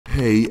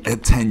Hey,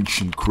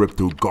 attention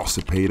crypto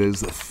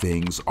gossipators,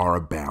 things are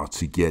about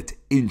to get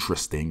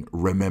interesting.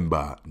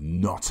 Remember,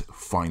 not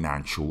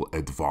financial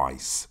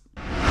advice.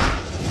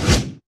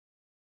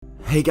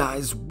 Hey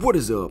guys, what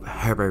is up?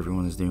 Hope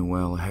everyone is doing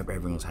well. Hope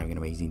everyone's having an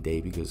amazing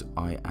day because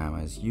I am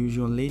as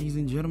usual. Ladies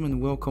and gentlemen,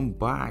 welcome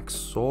back.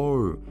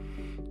 So,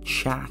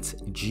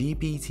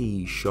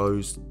 Chatgpt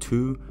shows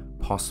two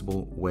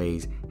possible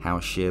ways how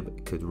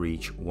SHIB could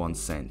reach 1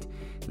 cent.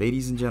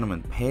 Ladies and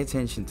gentlemen, pay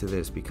attention to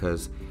this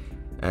because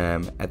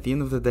at the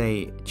end of the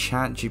day,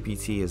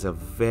 Chatgpt is a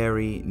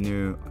very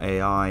new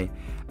AI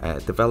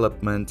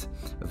development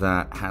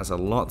that has a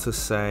lot to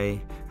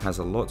say, has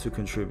a lot to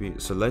contribute.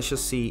 So let's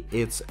just see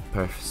its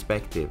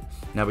perspective.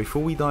 Now,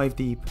 before we dive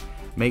deep,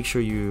 make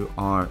sure you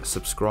are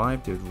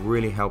subscribed. It would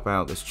really help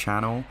out this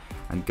channel.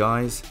 And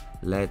guys,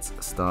 let's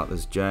start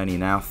this journey.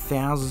 Now,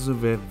 thousands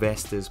of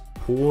investors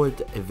poured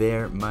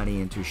their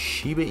money into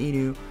Shiba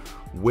Inu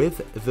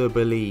with the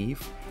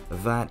belief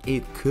that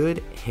it could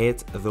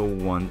hit the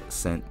 1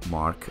 cent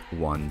mark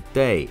one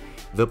day.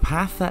 The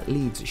path that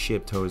leads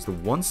SHIB towards the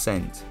 1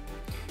 cent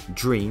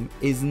dream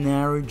is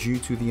narrowed due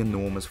to the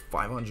enormous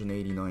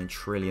 589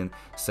 trillion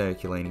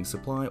circulating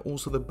supply.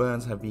 Also, the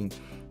burns have been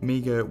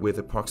meager, with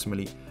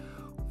approximately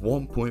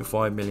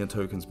 1.5 million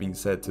tokens being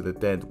sent to the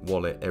dead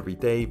wallet every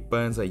day.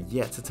 Burns are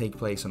yet to take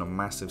place on a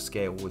massive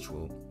scale, which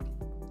will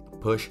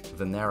push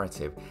the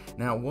narrative.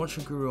 Now,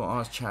 Watcher Guru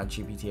asked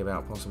Chatgpt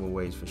about possible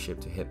ways for SHIB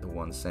to hit the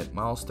 1 cent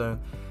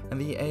milestone, and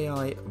the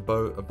AI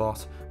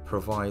bot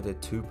provided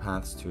two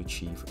paths to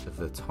achieve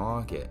the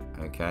target.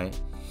 Okay,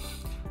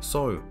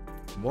 so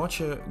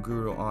Watcher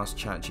Guru asked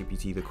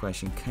Chatgpt the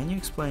question, can you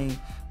explain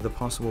the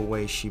possible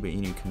ways Shiba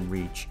Inu can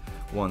reach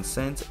 1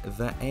 cent?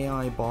 The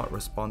AI bot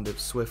responded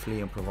swiftly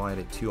and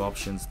provided two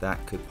options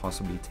that could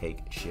possibly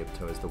take SHIB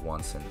towards the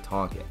 1 cent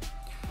target.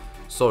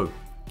 So,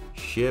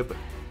 SHIB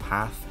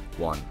path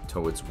 1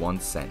 towards 1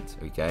 cent.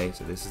 Okay,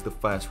 so this is the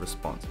first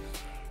response.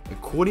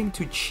 According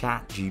to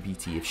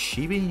Chatgpt, if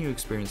Shiba Inu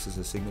experiences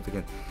a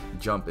significant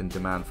jump in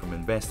demand from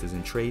investors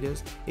and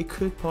traders, it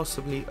could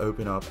possibly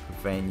open up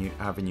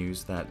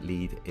avenues that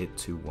lead it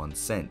to 1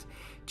 cent.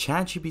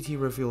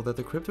 Chatgpt revealed that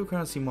the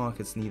cryptocurrency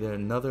markets need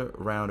another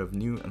round of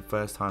new and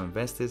first-time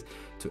investors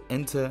to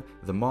enter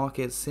the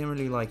market,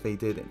 similarly like they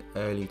did in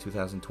early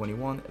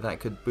 2021, that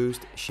could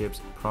boost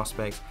SHIB's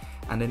prospects,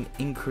 and an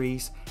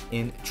increase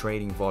in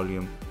trading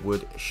volume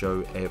would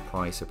show a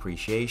price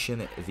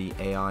appreciation, the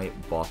AI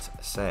bot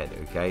said.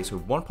 Okay, so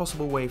one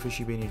possible way for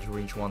Shiba Inu to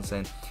reach 1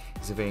 cent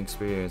is if it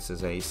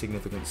experiences a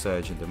significant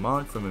surge in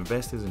demand from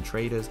investors and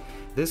traders.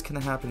 This can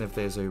happen if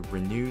there's a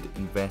renewed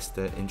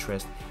investor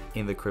interest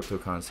in the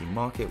cryptocurrency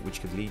market,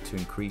 which could lead to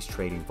increased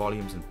trading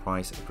volumes and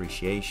price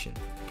appreciation.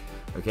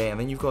 Okay, and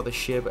then you've got the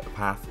SHIB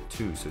path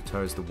 2, so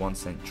towards the 1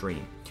 cent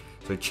dream.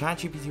 So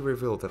Chatgpt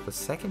revealed that the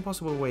second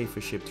possible way for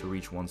SHIB to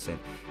reach 1 cent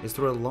is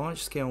through a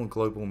large-scale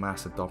global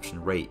mass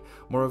adoption rate.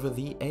 Moreover,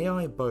 the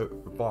AI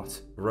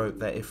bot wrote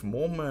that if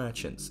more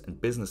merchants and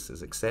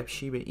businesses accept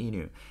Shiba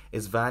Inu,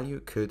 its value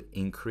could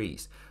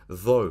increase.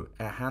 Though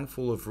a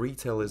handful of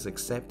retailers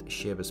accept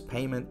SHIB as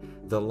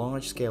payment, the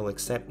large-scale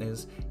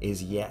acceptance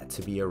is yet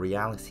to be a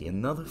reality.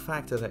 Another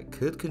factor that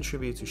could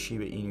contribute to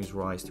Shiba Inu's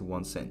rise to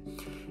 1 cent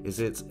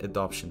is its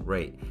adoption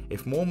rate.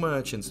 If more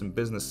merchants and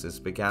businesses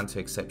began to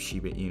accept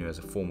Shiba Inu as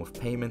a form of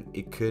payment,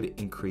 it could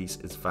increase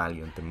its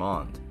value and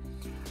demand.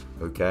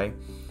 Okay,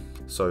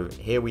 so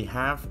here we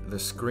have the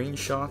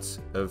screenshots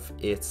of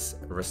its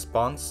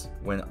response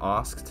when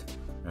asked.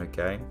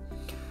 Okay,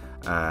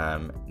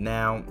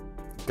 now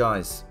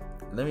guys,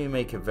 let me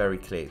make it very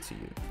clear to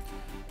you.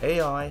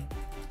 AI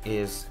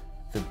is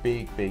the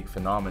big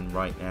phenomenon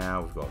right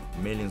now. We've got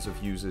millions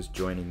of users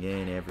joining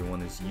in,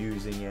 everyone is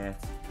using it.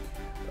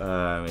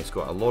 It's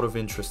got a lot of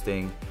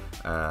interesting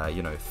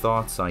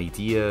thoughts,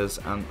 ideas,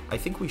 and I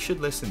think we should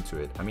listen to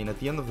it. I mean, at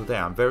the end of the day,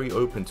 I'm very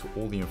open to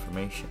all the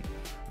information.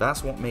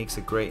 That's what makes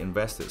a great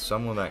investor,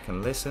 someone that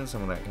can listen,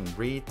 someone that can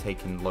read,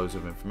 take in loads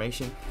of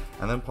information,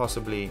 and then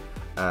possibly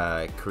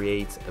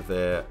create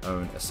their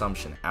own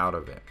assumption out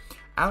of it.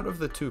 Out of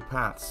the two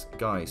paths,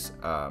 guys,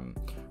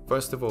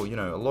 first of all,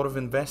 a lot of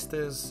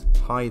investors,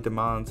 high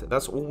demand,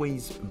 that's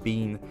always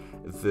been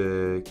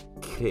the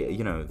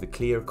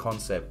clear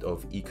concept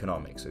of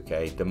economics.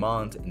 Okay,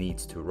 demand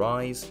needs to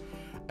rise,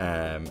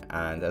 and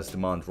as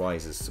demand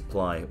rises,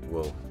 supply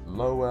will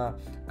lower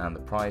and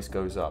the price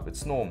goes up.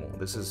 It's normal.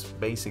 This is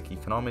basic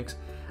economics.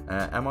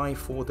 Am I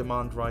for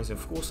demand rising?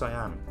 Of course I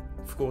am.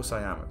 Of course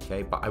I am.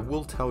 Okay, but I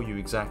will tell you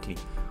exactly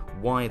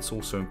why it's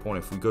also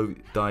important if we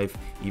dive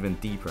even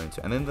deeper into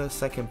it. And then the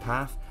second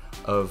path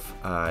of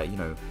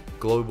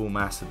global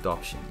mass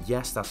adoption.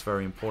 Yes, that's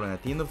very important.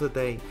 At the end of the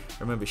day,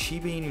 remember,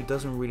 Shiba Inu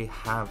doesn't really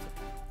have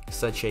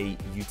such a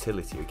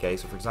utility. Okay,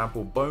 so for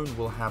example, Bone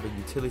will have a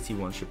utility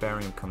once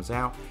SHIBARIUM comes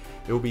out.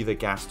 It will be the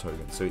gas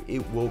token, so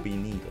it will be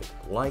needed.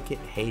 Like it,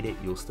 hate it,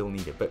 you'll still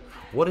need it. But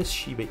what is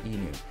Shiba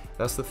Inu?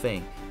 That's the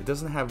thing. It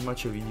doesn't have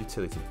much of a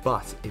utility,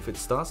 but if it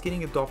starts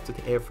getting adopted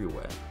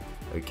everywhere,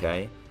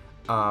 okay,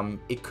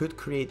 it could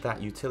create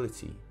that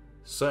utility.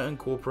 certain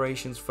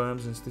corporations,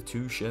 firms,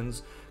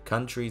 institutions,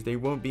 countries, they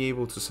won't be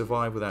able to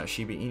survive without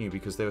Shiba Inu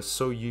because they're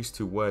so used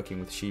to working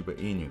with Shiba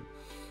Inu.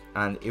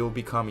 And it will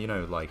become, you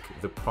know, like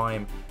the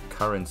prime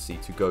currency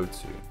to go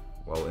to.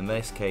 Well, in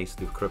this case,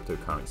 the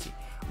cryptocurrency.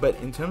 But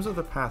in terms of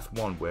the path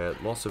one, where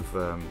lots of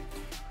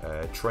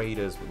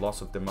traders,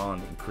 lots of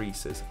demand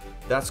increases,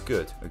 that's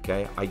good,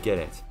 okay? I get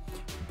it.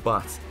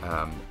 But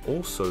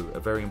also a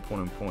very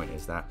important point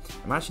is that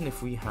imagine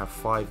if we have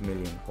 5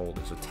 million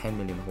holders or 10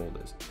 million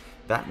holders.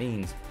 That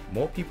means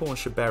more people on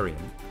SHIBARIUM.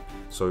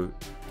 So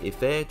if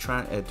they're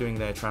doing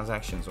their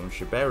transactions on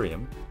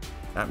SHIBARIUM,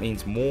 that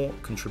means more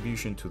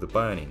contribution to the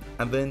burning,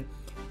 and then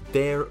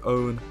their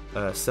own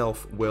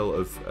self-will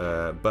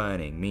of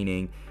burning,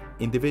 meaning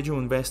individual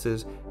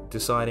investors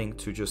deciding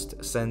to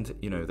just send,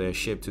 you know, their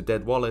SHIB to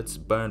dead wallets,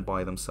 burn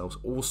by themselves.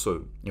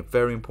 Also a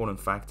very important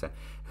factor.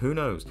 Who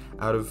knows,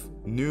 out of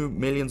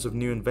millions of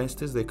new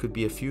investors, there could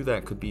be a few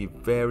that could be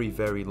very,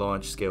 very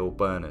large scale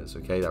burners,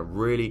 okay, that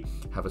really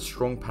have a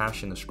strong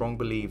passion, a strong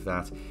belief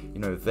that, you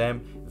know,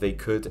 they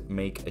could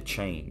make a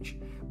change.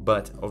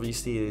 But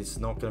obviously it's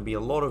not going to be a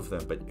lot of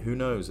them, but who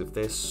knows, if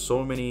there's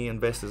so many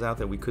investors out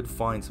there, we could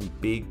find some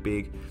big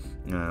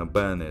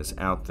burners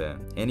out there.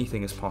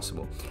 Anything is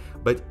possible.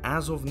 But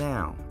as of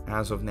now,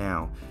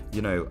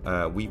 you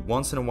know, we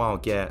once in a while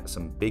get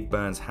some big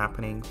burns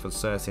happening for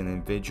certain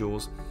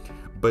individuals.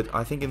 But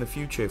I think in the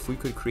future, if we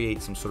could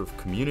create some sort of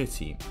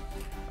community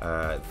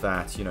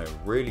that, you know,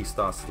 really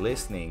starts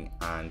listening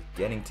and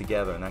getting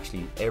together, and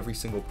actually every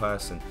single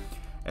person,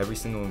 every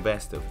single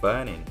investor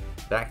burning,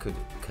 that could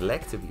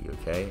collectively,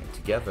 okay,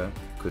 together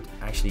could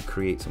actually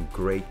create some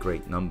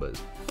great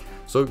numbers.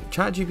 So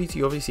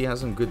Chatgpt obviously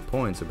has some good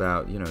points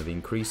about, you know, the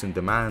increase in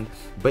demand,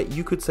 but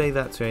you could say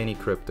that to any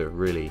crypto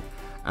really.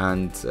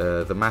 And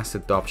the mass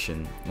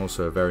adoption,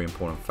 also a very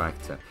important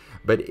factor.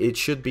 But it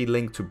should be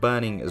linked to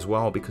burning as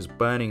well, because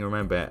burning,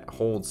 remember,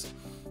 holds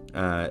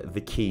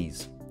the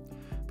keys.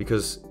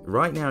 Because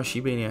right now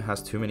Shiba Inu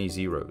has too many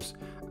zeros,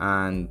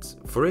 and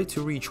for it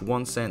to reach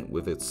 1 cent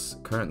with its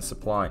current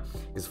supply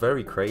is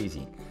very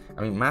crazy.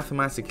 I mean,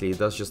 mathematically, it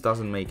just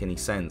doesn't make any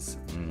sense.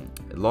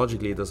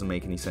 Logically, it doesn't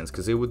make any sense,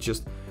 because it would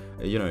just,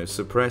 you know,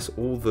 suppress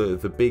all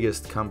the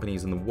biggest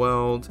companies in the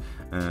world,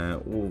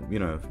 all, you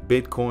know,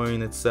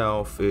 Bitcoin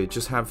itself. It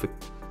just have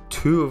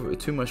too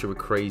much of a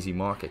crazy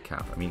market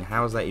cap. I mean,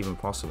 how is that even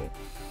possible?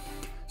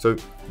 So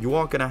you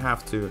are gonna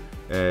have to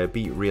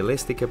be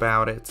realistic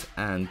about it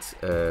and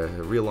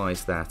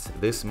realize that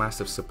this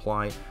massive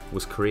supply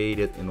was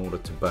created in order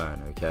to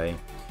burn, okay?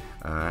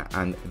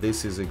 And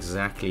this is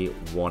exactly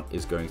what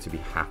is going to be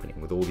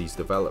happening with all these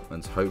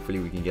developments. Hopefully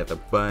we can get the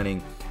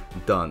burning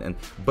done, and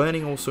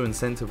burning also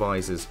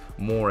incentivizes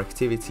more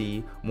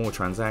activity, more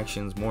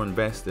transactions, more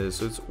investors,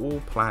 so it's all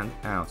planned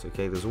out,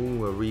 okay? There's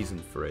all a reason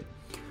for it.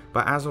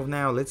 But as of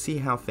now, let's see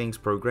how things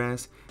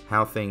progress,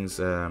 how things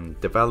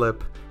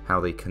develop, how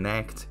they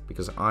connect,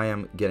 because I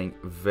am getting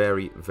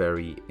very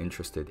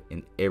interested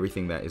in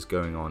everything that is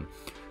going on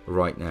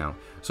right now.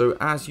 So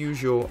as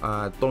usual,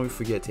 don't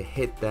forget to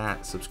hit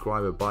that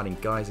subscriber button,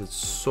 guys. It's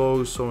so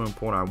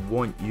important. I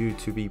want you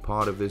to be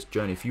part of this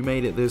journey. If you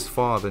made it this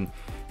far, then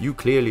you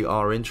clearly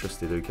are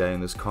interested, okay, in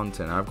this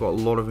content. I've got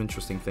a lot of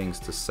interesting things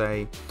to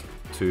say,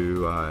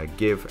 to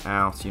give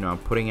out. You know, I'm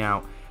putting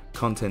out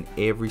content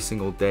every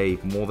single day,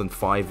 more than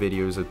 5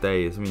 videos a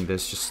day. I mean,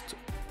 there's just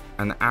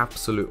an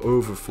absolute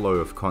overflow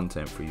of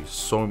content for you.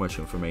 So much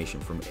information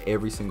from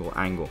every single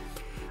angle.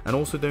 And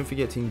also don't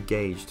forget to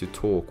engage, to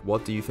talk.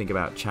 What do you think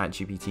about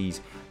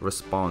ChatGPT's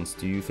response?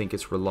 Do you think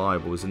it's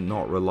reliable? Is it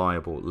not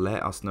reliable?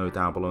 Let us know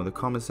down below in the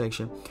comment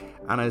section.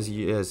 And as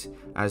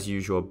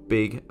usual, a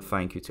big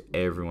thank you to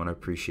everyone. I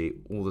appreciate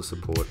all the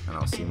support, and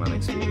I'll see you in my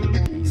next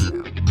video. Peace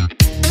out.